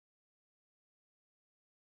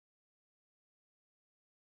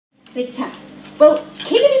Reit ta. Wel,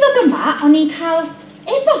 cyn i fi ddod yma, o'n i'n cael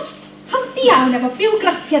e-bost handi iawn efo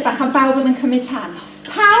biwgraffiad bach am bawb yn cymryd rhan.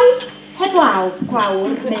 Pawb heblaw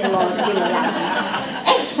Gwawr, Maelor, Bilingualism.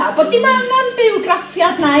 Ella bod dim angen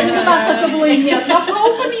biwgraffiad na unrhyw fath o gyflwyniad. Mae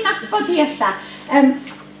pawb yn i'n abod i ella.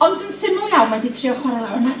 Ond yn syml iawn, mae wedi trio chwarae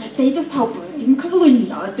lawr. Na, deud oedd pawb ddim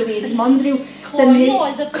cyflwyno, ydw i ddim ond rhyw... Cloi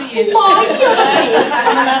oedd y bryd. Cloi oedd y bryd.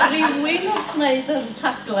 Mae yna rhywun wrth wneud yn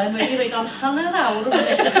rhaglen wedi reid o'n hanner awr yn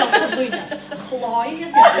edrych o'r cyflwyniad. Cloi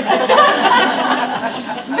ydy.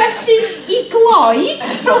 Felly, i gloi,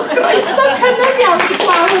 rhowch groeso cynnes iawn i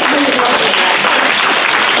Gwawr Maelor.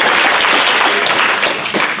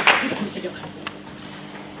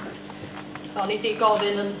 O'n i di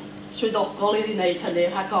gofyn yn swyddogol i wneud hynny,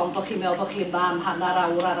 rhag ond bod chi'n meddwl bod chi'n ma am hanner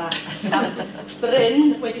awr arall.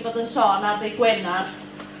 Bryn wedi bod yn sôn ar ddi Gwenar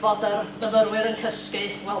bod yr myfyrwyr yn cysgu,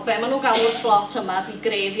 wel, be maen nhw'n galw y slot yma, di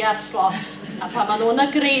graveyard slot, a pan maen nhw'n y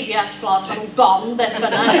graveyard slot, maen nhw'n gon beth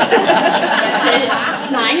bynnag. Felly,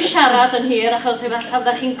 na'n siarad yn hir, achos efallai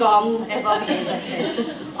ddech chi'n gon efo fi, felly.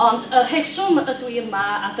 Ond y rheswm ydw i yma,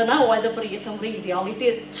 a dyna oedd y brith yn wreiddiol, i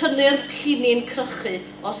tynnu'r llinyn crychu,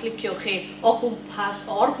 os liciwch chi, o gwmpas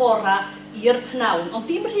o'r bora i'r pnawn. Ond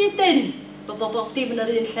dim rhyd yn, bod dim yn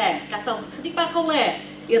yr un lle. Gadael chydig bach o le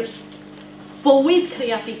i'r bywyd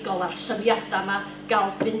creadigol a'r syniadau yma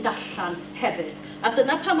gael fynd allan hefyd. A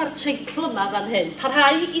dyna pa mae'r teitl yma fan hyn.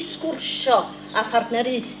 Parhau i sgwrsio a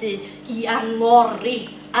phartneriaethu i angori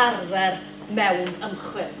arfer mewn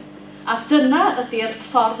ymchwil. A dyna ydy'r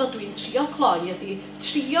ffordd o dwi'n trio cloi, ydy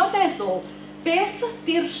trio meddwl beth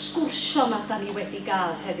ydy'r sgwrsio yma da ni wedi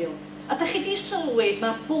gael heddiw. A da chi di sylwi,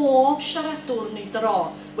 mae bob siaradwr neu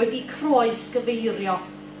dro wedi croes gyfeirio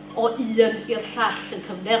o un i'r llall yn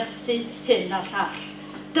cyfnerthu hyn a'r llall.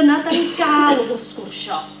 Dyna da ni gael o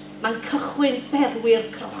sgwrsio. Mae'n cychwyn berwyr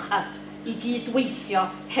crochad i gydweithio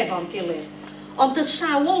hefo'n gilydd. Ond y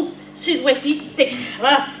sawl sydd wedi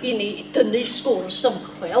dechrau i ni dynnu sgwrs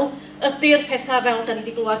ymchwil ydy'r pethau fel da ni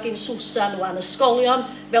wedi glywed gen Susan o'n ysgolion,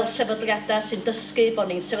 fel sefydliadau sy'n dysgu bod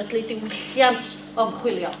ni'n sefydlu diwylliant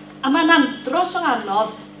ymchwilio. A mae'n andros o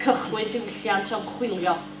anodd cychwyn diwylliant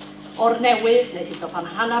ymchwilio. O'r newydd, neu hyd o pan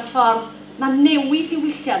hanner ffordd, mae newid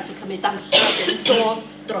diwylliant yn cymryd amser yn dod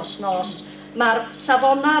dros nos. Mae'r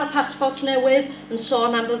safona'r pasbort newydd yn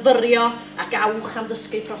sôn am fyfyrio ac awch am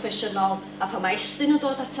ddysgu proffesiynol, a pan mae Estyn yn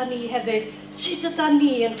dod ata ni hefyd, sut yda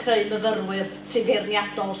ni yn creu myfyrwyr sy'n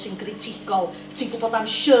feirniadol, sy'n gritigol, sy'n gwybod am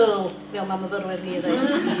Shirl, fel mae myfyrwyr ni ddweud.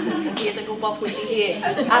 Yn gyd yn gwybod pwy di hi.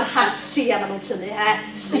 A'r hati, a maen nhw'n tynnu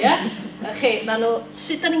het, ie?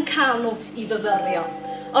 Sut da ni'n cael nhw i fyfyrio?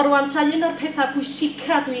 O rwan, ta un o'r pethau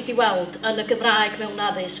pwysica dwi wedi weld yn y Gymraeg mewn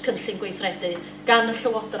addysg cynllun gweithredu gan y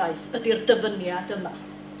Llywodraeth ydy'r dyfyniad yma.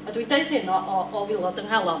 A dwi'n dweud hyn o filod yng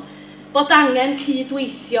Nghalon, bod angen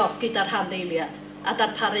cydweithio gyda'r rhanddeiliad a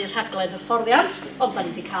darparu rhaglen hyfforddiant, ond da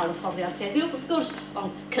ni wedi cael hyfforddiant heddiw, wrth gwrs,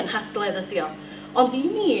 ond Cynhadledd ydi o. Ond i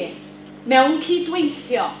ni, mewn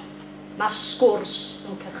cydweithio, mae sgwrs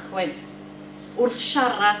yn cychwyn wrth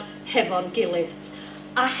siarad hefo'n gilydd.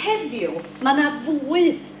 A heddiw, mae yna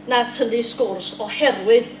fwy na tynnu sgwrs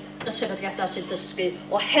oherwydd y sefydliadau sy'n dysgu,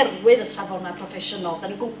 oherwydd y safonau proffesiynol. Da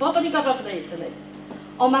ni'n gwybod bod ni'n gorfod gwneud hynny.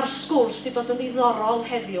 Ond mae'r sgwrs wedi bod yn ddiddorol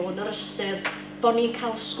heddiw yn yr ystyr bod ni'n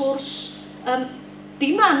cael sgwrs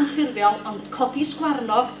dim anffurfiol, ond codi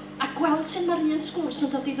sgwarnog a gweld sut mae'r un sgwrs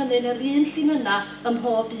yn dod i fyny yn yr un llun yna ym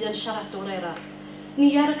mhob un siaradwr eraill.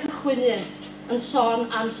 Ni ar y cychwyn yn sôn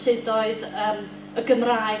am sut oedd y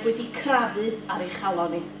Gymraeg wedi crafu ar ei chalon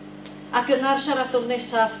ni. Ac yna'r siaradwr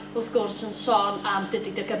nesaf, wrth gwrs, yn sôn am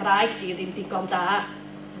dydy y Gymraeg di ddim digon da,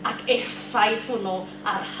 ac effaith hwnnw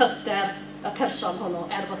ar hyder y person hwnnw,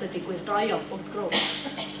 bod ydi gwyrdroio, wrth gwrs.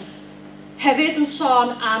 Hefyd yn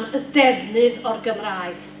sôn am y defnydd o'r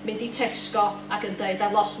Gymraeg, mynd i Tesco ac yn dweud, I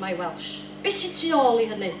lost my Welsh. Be sy'n tu ôl i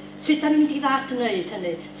hynny? Sut da ni'n mynd i ddadwneud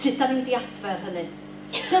hynny? Sut da ni'n mynd i adfer hynny?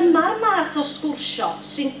 Dyma'r math o sgwrsio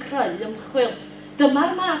sy'n creu ymchwil.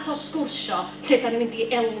 Dyma'r math o sgwrsio lle da ni'n mynd i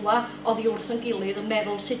elwa oddi wrth yn gilydd yn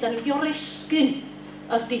meddwl sut da ni'n mynd i oresgyn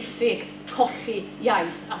y diffyg colli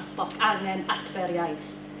iaith a bod angen adfer iaith.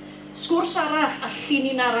 Sgwrs arall a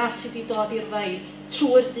llinyn arall sydd wedi dod i'r fei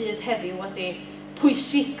trwy'r dydd heddiw ydy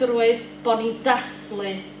pwysigrwydd bod ni'n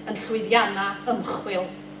dathlu yn llwyddiannau ymchwil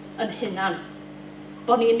yn hunan.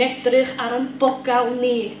 Bod ni'n edrych ar yn bogaw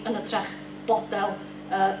ni yn ytrach bogaw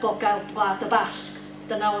Gwlad y Basg.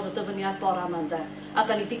 Dyna oedd y dyfyniad bora yma ynde. A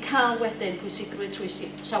da ni wedi cael wedyn pwysigrwydd trwy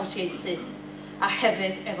trawsieithu a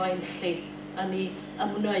hefyd efo enlli yn ei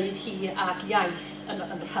ymwneud hi ag iaith yn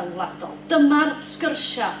rhyngwladol. Dyma'r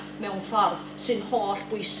sgyrsiau mewn ffordd sy'n holl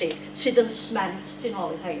bwysig, sydd yn sment tu'n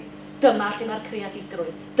ôl i rhain. Dyma lle mae'r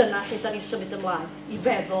creadigrwydd, dyna lle da ni symud ymlaen i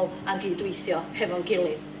feddwl a'n gydweithio hefo'n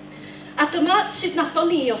gilydd. A dyma sut nathon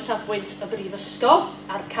ni o safbwynt y brifysgol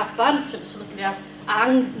a'r caban, sef y sefydliad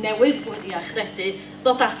newydd wedi achredu,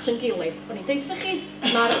 ddod at yn gilydd. O'n i deitha chi,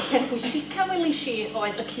 mae'r peth bwysica welis i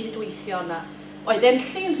oedd y cydweithio yna. Oedd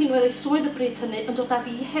Emlli yn rhinweddu swydd y bryd hynny yn dod â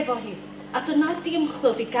fi hefo hi. A dyna di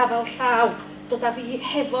ymchwil di gafel llaw, dod â fi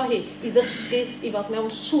hefo hi i ddysgu i fod mewn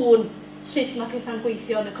sŵn sut mae pethau'n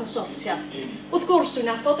gweithio yn y consortia. Wrth gwrs, dwi'n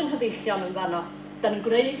nabod yng nghyfeillion yn fanno. Da ni'n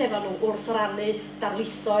gwneud efo nhw wrth rannu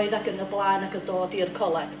darlithoedd ac yn y blaen ac yn dod i'r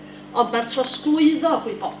coleg. Ond mae'r trosglwyddo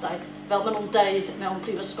gwybodaeth, fel maen nhw'n deud mewn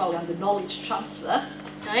prifysgolion, the knowledge transfer,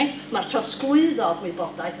 right? Mae'r trosglwyddo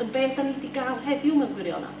gwybodaeth yn beth da ni wedi gael heddiw mewn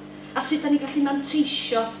gwirionedd. A sut da ni gallu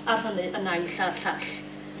manteisio ar hynny y naill a'r llall.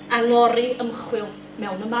 Angori ymchwil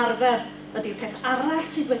mewn ymarfer ydy'r peth arall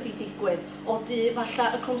sydd wedi digwydd o dydd falla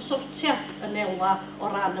y consortia yn elwa o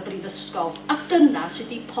ran y brifysgol. A dyna sydd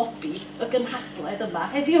wedi pobi y gynhadledd yma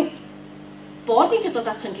heddiw. Bod ni'n dod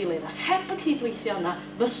at yn gilydd a heb y cydweithio yna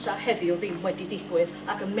fysa heddiw ddim wedi digwydd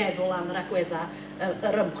ac yn meddwl am yr agweddau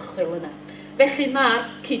yr ymchwil yna. Felly mae'r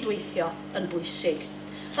cydweithio yn bwysig.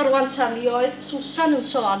 Rwan ta mi oedd Susan yn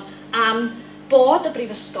sôn am bod y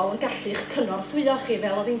brifysgol yn gallu'ch cynorthwyo chi,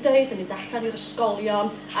 fel oedd hi'n dweud, yn mynd allan i'r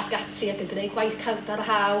ysgolion ac ati ac yn gwneud gwaith cadarn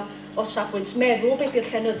haw o safbwynt meddwl beth yw'r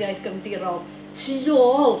llenyddiaeth gyfundurol tu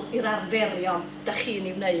ôl i'r arferion da chi'n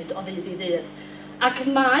ei wneud o ddydd i ddydd. Ac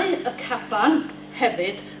mae y caban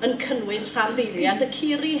hefyd yn cynnwys rhanddeiliad y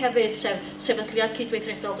ciri hefyd, sef sefydliad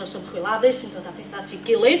cydweithredol dros ymchwil addysg sy'n dod â pethau at ei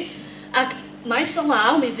gilydd. Ac maes o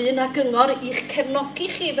law, mi fydd yna gyngor i'ch cefnogi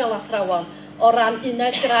chi fel athrawon o ran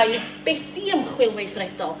uned graidd, beth di ymchwil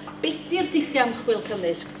weithredol, beth di'r dulliau ymchwil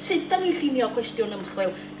cymysg, sut da ni'n llunio cwestiwn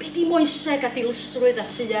ymchwil, beth di moeseg a dilysrwydd a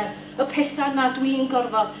tuer, y pethau na dwi'n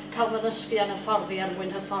gorfod cael fy ddysgu yn hyfforddi er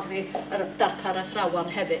mwyn hyfforddi yr darpar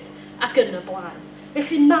athrawon hefyd, ac yn y blaen.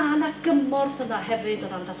 Felly mae yna gymorth yna hefyd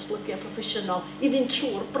o ran datblygu proffesiynol i fynd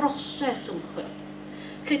trwy'r broses ymchwil.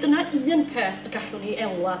 Felly dyna un peth y gallwn ni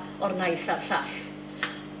elwa o'r naill a'r llall.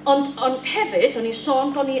 Ond hefyd, o'n i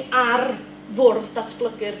sôn bod ni ar fwrdd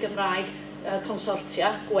datblygu'r Gymraeg consortia,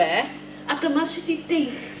 gwe, a dyma sydd wedi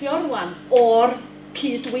deillio rwan o'r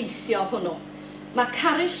cydweithio hwnnw. Mae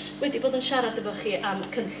Carys wedi bod yn siarad efo chi am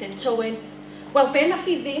cynllun Tywyn. Wel, be nath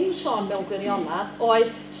i ddim sôn mewn gwirionedd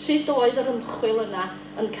oedd sut oedd yr ymchwil yna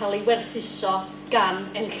yn cael ei werthuso gan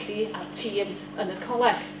Enlli a'r tîm yn y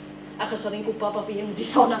coleg. Achos o'n i'n gwybod bod fi yn wedi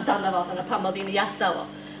sôn amdano fo, dyna pam oedd hi'n ei adael o.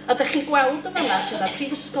 A ydych chi'n gweld y fanna sydd ar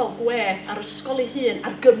prifysgol gwe, ar ysgol ei hun,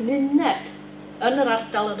 ar gymuned yn yr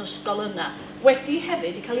ardal yr ysgol yna, wedi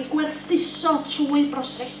hefyd i cael ei gwerthuso trwy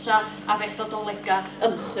brosesa a fethodolega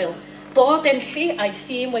ymchwil. Bod Enlli a'i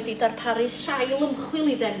thîm wedi darparu sail ymchwil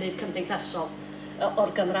i ddefnydd cymdeithasol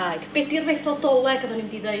o'r Gymraeg. Be di'r fethodoleg oedden ni'n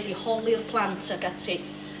wedi dweud i holi'r plant ag ati?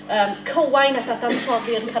 Cywain a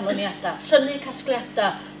dadansoddi'r canlyniadau, tynnu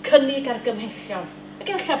casgliadau, cynnig argymhellion. Ac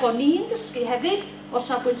efallai bod ni'n dysgu hefyd o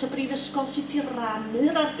safbwynt y brifysgol sut i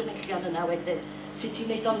rannu'r argymhellion yna wedyn, sut i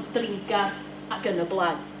wneud o'n dringar ac yn y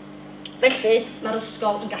blaen. Felly, mae'r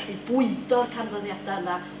ysgol yn gallu bwydo'r canfyddiadau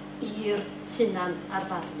yna i'r hunan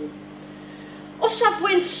arfarnu. O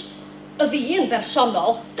safbwynt y fi yn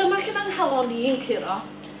bersonol, dyma lle mae'n halo ni'n curo,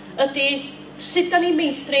 ydy sut da ni'n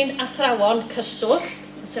meithrin athrawon cyswllt,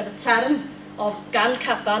 sef y term o gan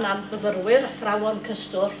caban am fyfyrwyr, athrawon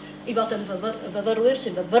cyswllt, i fod yn fyfyrwyr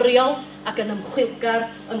sy'n fyfyriol ac yn ymchwilgar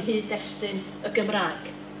ym mhyd-destun y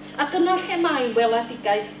Gymraeg. A dyna lle mae'n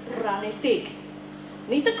weledigaeth ranedig.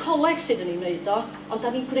 Nid y coleg sydd yn ei wneud o, ond da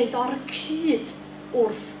ni'n gwneud o ar y cyd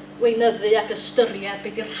wrth weinyddu ac ystyried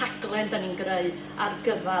beth yw'r rhaglen da ni'n greu ar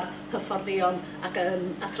gyfer hyfforddion ac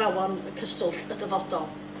athrawon cyswllt y dyfodol.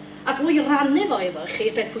 Ac mwy rannu fo efo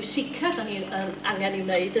chi, beth pwysica da ni angen i'w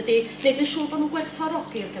wneud ydy wneud yn siŵr bod nhw'n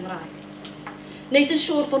gwerthfawrogi'r Gymraeg. Wneud yn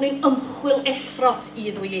siŵr bod ni'n ymchwil effro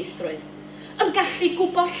i ddwyieithrwydd. Yn gallu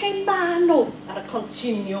gwybod lle maen nhw ar y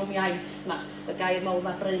continiwm iaith yma. Y gair mawr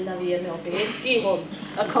mae Bryn a fi yn meddwl, be ydy hwn?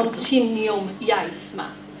 Y continiwm iaith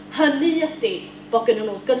yma. Hynny ydy bod gen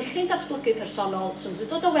nhw gynllun datblygu personol sy'n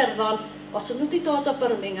wedi dod o Werddon, os yn nhw wedi dod o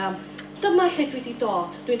Birmingham, dyma lle dwi wedi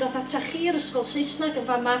dod. Dwi'n dod ata chi i'r ysgol Saesneg yn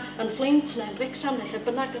fama, yn Flint neu yn Wrexham neu lle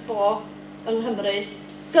bynnag y bo yng Nghymru.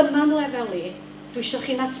 Dyma'n lefel i, dwi eisiau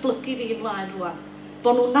chi natblygu fi ymlaen rwan.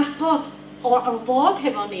 Bod nhw'n nabod o fod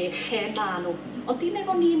hefo ni lle ma nhw. Ond dim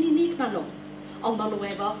efo ni'n unig ma nhw. Ond maen nhw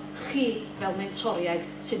efo chi fel mentoriaid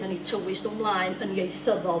sydd yn ei tywys nhw ymlaen yn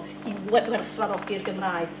ieithyddol i werthfawrogi'r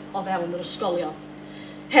Gymraeg o fewn yr ysgolion.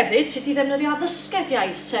 Hefyd, sut i ddefnyddio addysgedd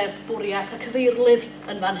iaith, sef bwriad a cyfeirlydd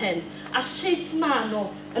yn fan hyn, a sut maen nhw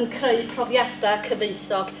yn creu profiadau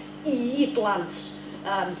cyfeithog i blant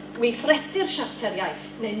weithredu'r siarter iaith,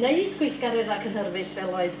 neu wneud gweithgareddau cynhyrfus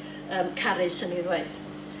fel oedd Carys yn ei ddweud.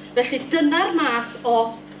 Felly dyna'r math o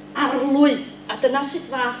arlwy, a dyna sut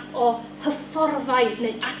fath o hyfforddau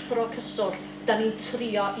neu athro cyswllt da ni'n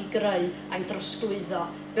trio i greu a'i drosglwyddo,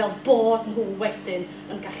 fel bod nhw wedyn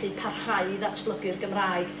yn gallu parhau i ddatblygu'r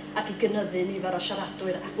Gymraeg ac i gynyddu nifer o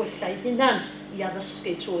siaradwyr a gwella'u hunan i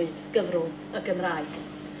addysgu trwy gyfrwng y Gymraeg.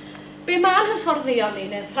 Be mae'n hyfforddion ni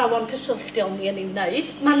neu athrawon cysylltiol ni yn ei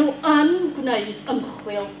wneud, maen nhw yn gwneud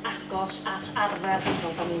ymchwil agos at arfer,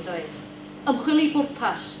 fel da ni'n dweud. Ymchwil i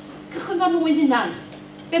bwrpas, cychwyn nhw eu hunan,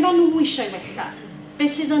 be maen nhw eisiau wella, be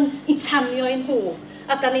sydd yn eu tanio ein nhw,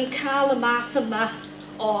 a da ni'n cael y math yma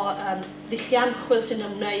o ddilliau ymchwil sy'n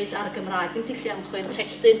ymwneud ar y Gymraeg, yn ddilliau ymchwil,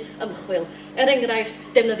 testyn ymchwil. Enghraifft,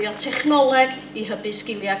 defnyddio technoleg i hybu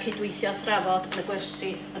sgiliau cydweithio thrafod yn y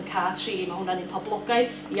gwersi yn K3. Mae hwnna'n un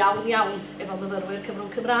poblogaidd iawn efo myfyrwyr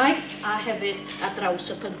cyfrwng Cymraeg a hefyd ar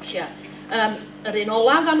draws y pynciau. Yr un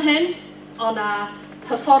olaf fan hyn, o'na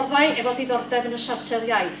hyfforddau efo diddordeb yn y siarter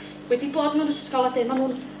iaith. Wedi bod mewn ysgol a dweud, maen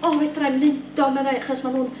nhw'n, fedrai'm neud o, achos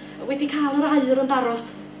maen nhw'n wedi cael yr air yn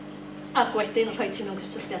barod. Ac wedyn rhoi ti mewn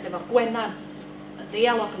cysylltiad efo Gwenan, y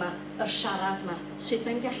ddialog yma, yr siarad yma, sut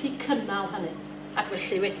mae'n gallu cynnal hynny. Ac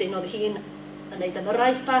felly wedyn oedd hi'n wneud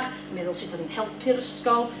ymyrraeth bach, yn meddwl sut oedd hi'n helpu'r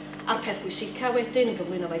ysgol, a'r peth bwysica wedyn yn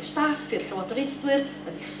gyflwyno fe'i staff i'r llywodraethwyr,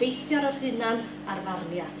 yn effeithio ar yr hunan a'r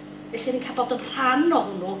farniad. Felly ni'n cael bod yn rhan o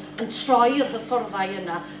hwnnw yn troi'r hyfforddau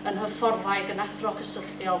yna yn hyfforddau yn athro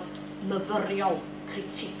cysylltiol myfyriol,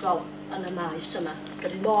 critigol yn y maes yma.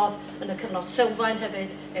 Gyda modd yn y cyfnod sylfaen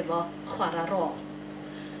hefyd efo chwarae rôl.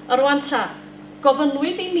 A rwan ta,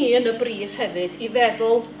 gofynwyd i mi yn y brif hefyd i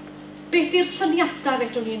feddwl beth yw'r syniadau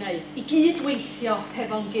fedrwn ni'n wneud i gydweithio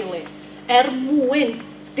hefo'n gilydd mwyn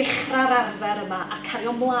dechrau'r arfer yma a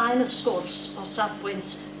cario mlaen y sgwrs o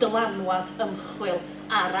safbwynt dylanwad ymchwil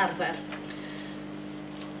ar arfer.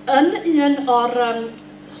 Yn un o'r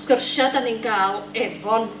sgyrsiau da ni'n gael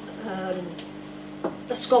efo'n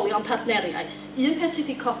ysgolion partneriaeth, un peth sydd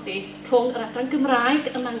wedi codi rhwng yr adran Gymraeg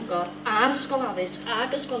yn Bangor a'r ysgol addysg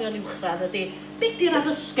ag ysgolion uwchradd ydy beth yw'r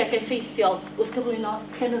addysgeg effeithiol wrth gyflwyno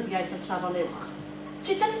llenyddiaeth yn safon uwch.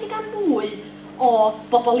 Sut da ni wedi cael mwy o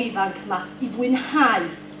bobl ifanc yma i fwynhau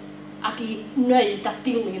ac i wneud a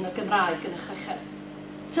dilyn y Gymraeg yn y chweched.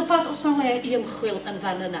 Tybod os yna le i ymchwil yn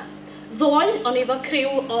fan yna. Ddoe, o'n efo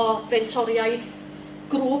criw o fentoriaid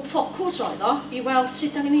grŵp ffocws roedd o, i weld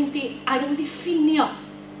sut da ni'n mynd i ail-ddiffinio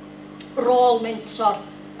rôl mentor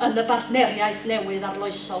yn y bartneriaeth newydd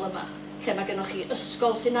arloesol yma, lle mae gennych chi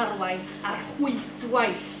ysgol sy'n arwain ar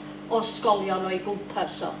rhwydwaith o ysgolion o'i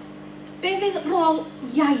gwmpas o. Be fydd rôl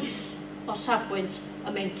iaith o safbwynt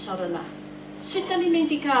y mentor yna? Sut da ni'n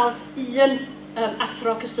mynd i gael un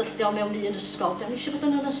athro cysylltiol mewn un ysgol? Da ni eisiau bod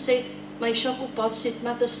yn ynysu, mae eisiau gwybod sut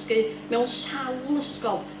mae dysgu mewn sawl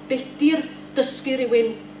ysgol. Be di'r dysgu rhywun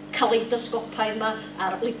kaleidosgopaidd yma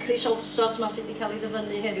a'r licorice allsorts yma sydd wedi cael ei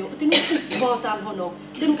ddyfynnu heddiw. Ydyn nhw'n gwybod am hwnnw?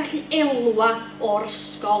 Ydyn nhw'n gallu elwa o'r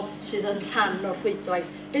ysgol sydd yn rhan o'r rhwydwaith?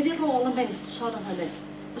 Be di rôl y mentor yn hynny?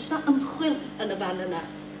 Oes yna ymchwil yn y fan yna?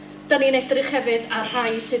 Da ni'n edrych hefyd ar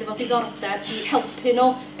rhai sydd efo diddordeb i helpu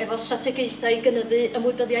nhw efo strategaethau i gynyddu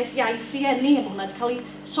ymwybyddiaeth iaith rhieni. Mae hwnna wedi cael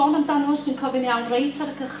ei sôn amdano os dwi'n cofyn iawn reit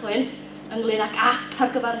ar y cychwyn, ynglyn ag ap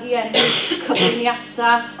ar gyfer rhieni,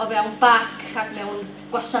 cyflwyniadau o fewn bac ac mewn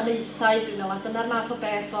gwasanaethau. Dwi'n meddwl, dyna'r math o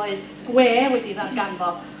beth oedd gwe wedi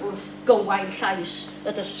ddarganfod wrth gywain llais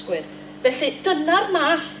y dysgwyr. Felly, dyna'r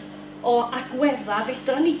math o agwedda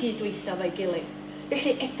fedra ni gydweithio fe'i gilydd.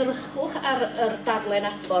 Felly, edrychwch ar yr darlen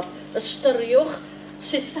adborth, ystyriwch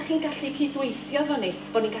sut ydych chi'n gallu cydweithio fo ni,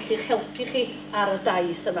 bod ni'n gallu helpu chi ar y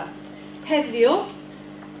daith yma. Heddiw,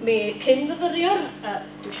 mi cyn-fyfyriwr,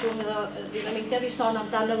 dwi'n siŵr fydd am eidia fi sôn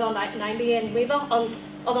amdano fo, na'i mi enwi fo, ond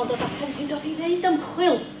oedd o'n dod ato ni'n dod i ddeud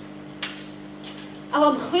ymchwil. A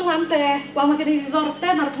ymchwil am be? Wel, mae gen i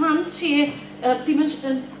ddiddordeb ar plant i ddim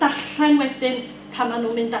yn darllen wedyn pan maen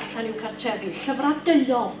nhw'n mynd allan i'w cartrefi.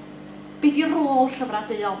 Llyfradeuol. Be di rôl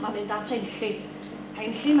llyfradeuol? Mae'n mynd at Enlli.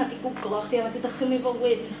 Enlli, mae di gwglo chdi a mae di dychryn i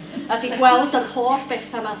fywyd. A di gweld yr holl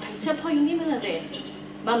bethau yma. Peintio poeni fel ydy.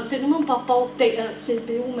 Dyn nhw'n bobl sy'n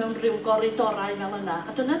byw mewn rhyw goridorau fel yna.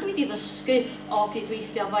 A dyna dwi wedi ddysgu o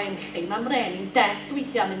gydweithio fo Enlli. Mae'n mren i'n dead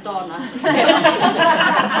weithio mynd o'na.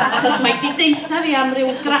 Achos mae di deitha fi am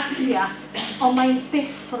ryw graffia, ond mae'n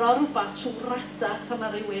deffro rhywbeth trwy rada pan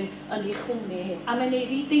mae rhywun yn ei chwmni hi. A mae'n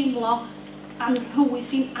ei deimlo am rhywun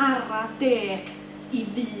sy'n ara deg i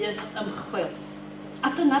fyd ymchwil.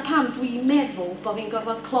 A dyna pam dwi'n meddwl bod fi'n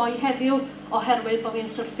gorfod cloi heddiw oherwydd bod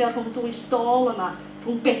fi'n syrthio rhwng dwy stôl yma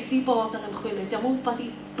rhwng bedi bod yn ymchwilydd. Diolch yn gwybod i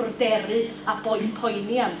bryderu a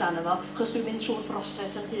poeni amdano fo, achos dwi'n mynd trwy'r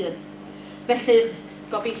broses yn hun. Felly,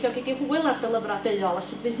 gobeithio gei di hwyl ar dy lyfrau deuol, a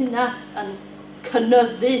sut fydd hynna yn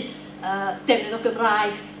cynyddu defnydd o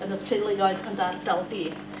Gymraeg yn y teuluoedd yn ardal di.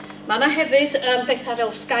 Mae yna hefyd bethau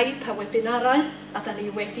fel Skype a webinarau, a da ni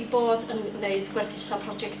wedi bod yn gwneud gwerthuso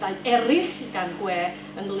prosiectau eraill gan Gwe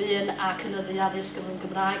ynglyn â cynyddu addysg yn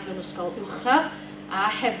Gymraeg mewn ysgol uwchradd, a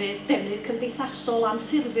hefyd defnydd cymdeithasol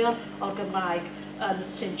anffurfio o'r Gymraeg yn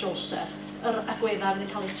St Joseph. Yr agweddau yn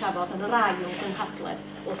cael ei trafod yn yr ail Cynhadledd,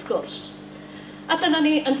 wrth gwrs. A dyna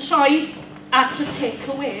ni yn troi at y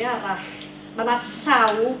take-away arall. Mae yna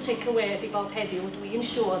sawl take-away wedi bod heddiw, dwi'n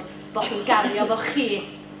siŵr bod chi'n gario fo chi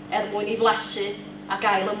mwyn i flasu a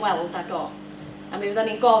gael ymweld ag o. A mi fydda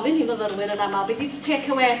ni'n gofyn i fyfyrwyr yn aml, beth ydy'r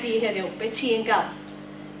take-away di heddiw, beth ti'n gael?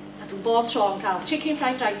 A dwi'n bob tro yn cael chicken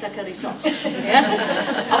fried rice a curry sauce.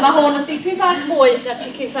 Ond mae hwn yn dipyn bach mwy na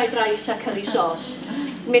chicken fried rice a curry sauce.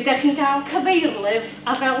 Mi ydych chi'n cael cyfeirlyf,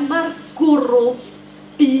 a fel mae'r gwrw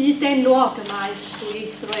byd enwog y maes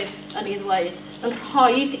Dwyieithrwydd yn ei ddweud, yn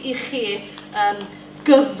rhoi i chi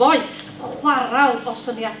gyfoeth chwaraw o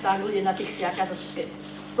syniadau ynglyn â dulliau addysgu.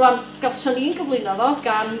 Rwan, gawson ni'n gyflwyno fo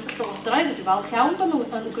gan Llywodraeth, wedi falch iawn bod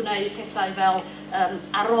nhw'n gwneud pethau fel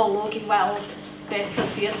arolwg i weld beth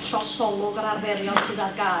ydy'r trosolwg yr arferion sydd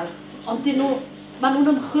ar gael. Ond maen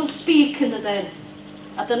nhw'n ymchwil speak yn ydyn.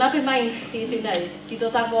 A dyna beth mae'n lli di wneud, di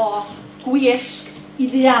dod â fo gwisg i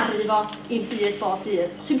ddiaru fo i'n byd bob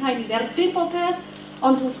dydd. Sy'n rhaid i dderbyn bob peth,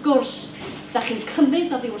 ond wrth gwrs, da chi'n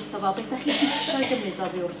cymryd oddi wrtho fo, beth da chi'n eisiau gymryd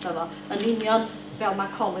oddi wrtho fo, yn union fel mae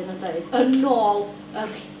Colin yn dweud, yn ôl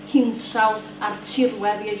yr hinsawdd a'r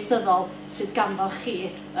tirwedd ieithyddol sydd ganddo chi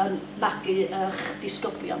yn magu eich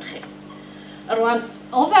disgyblion chi. Rwan,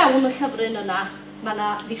 o fewn y llyfryn yna, mae yna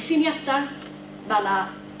ddiffiniadau, mae yna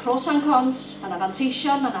pros and cons, mae yna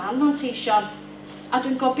fanteision, mae yna anfanteision, a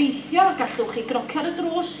dwi'n gobeithio gallwch chi grocio ar y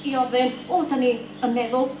drws i ofyn, da ni yn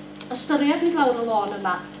meddwl ystyried ni lawr y lôn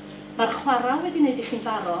yma. Mae'r chwarae wedi wneud i chi'n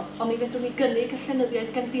barod, ond mi fedrwn ni gynnig y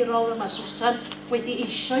llenyddiaeth gefndirol yma Susan wedi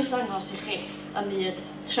eisoes ddangos i chi y myd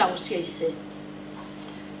trawsieithu.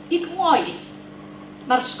 I gloi,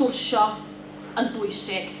 mae'r sgwrsio yn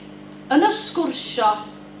bwysig. Yn y sgwrsio,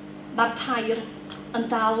 mae'r pair yn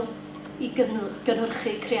dal i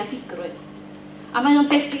gynhyrchu creadigrwydd. A mae o'n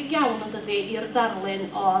debyg iawn yn dydi i'r darlun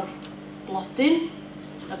o'r blodyn,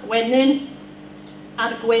 y gwenyn,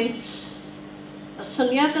 a'r gwynt, y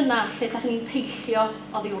syniad yna lle da ni'n peillio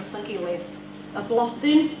oddi wrth yn gilydd. Y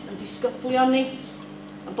blodyn yn disgyblion ni,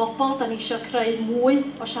 y bobl da ni eisiau creu mwy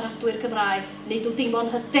o siaradwyr Cymraeg, neu nhw dim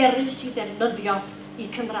ond hyderus i defnyddio i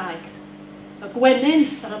Cymraeg. Y gwenyn,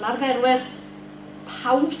 yr ymarferwyr,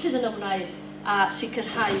 pawb sydd yn ymwneud a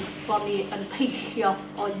sicrhau bod ni yn peillio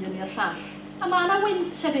o un i'r llall. A mae yna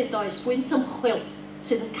wynt hefyd oes, wynt ymchwil,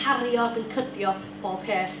 sydd yn cario ac yn cydio bob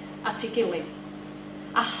peth at ei gilydd.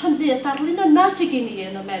 A hynny y darlun yna sydd gen i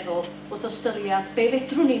yn y meddwl wrth ystyried be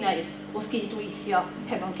fedrwn ni wneud wrth gydweithio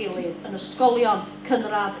hefo'n gilydd yn ysgolion,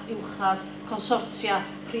 cynradd, uwchradd, consortia,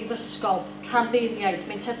 prifysgol, rhanddeiliaid,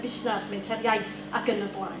 menter busnes, menter iaith ac yn y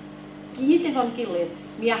blaen. Gyd efo'n gilydd,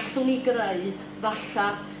 mi allwn ni greu falla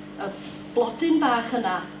y blodyn bach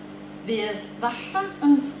yna fydd falla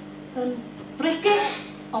yn bregus,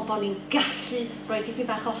 ond bod ni'n gallu rhoi dipyn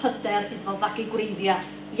bach o hyder iddo fagu gwreiddiau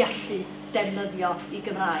i allu defnyddio i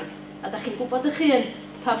Gymraeg. A da chi'n gwybod eich hun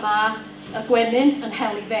pa mae y gwenyn yn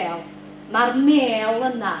hel i fel. Mae'r mel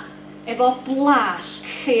yna efo blas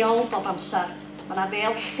lleol bob amser. Mae yna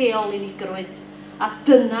fel lleol unigrwydd. A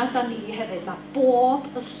dyna da ni hefyd, mae bob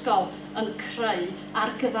ysgol yn creu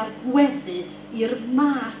ar gyfer gweddu i'r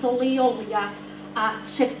math o leoliad a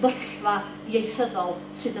sefyllfa ieithyddol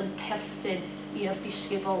sydd yn perthyn i'r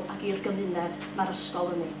disgybl ac i'r gymuned mae'r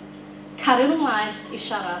ysgol yn ei. Cariwn ymlaen i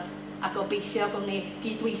siarad a gobeithio bod ni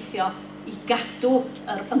gydweithio i gadw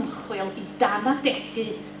yr ymchwil i danadegu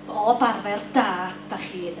o barfer da da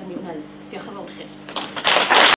chi yn ei wneud. Diolch yn fawr chi.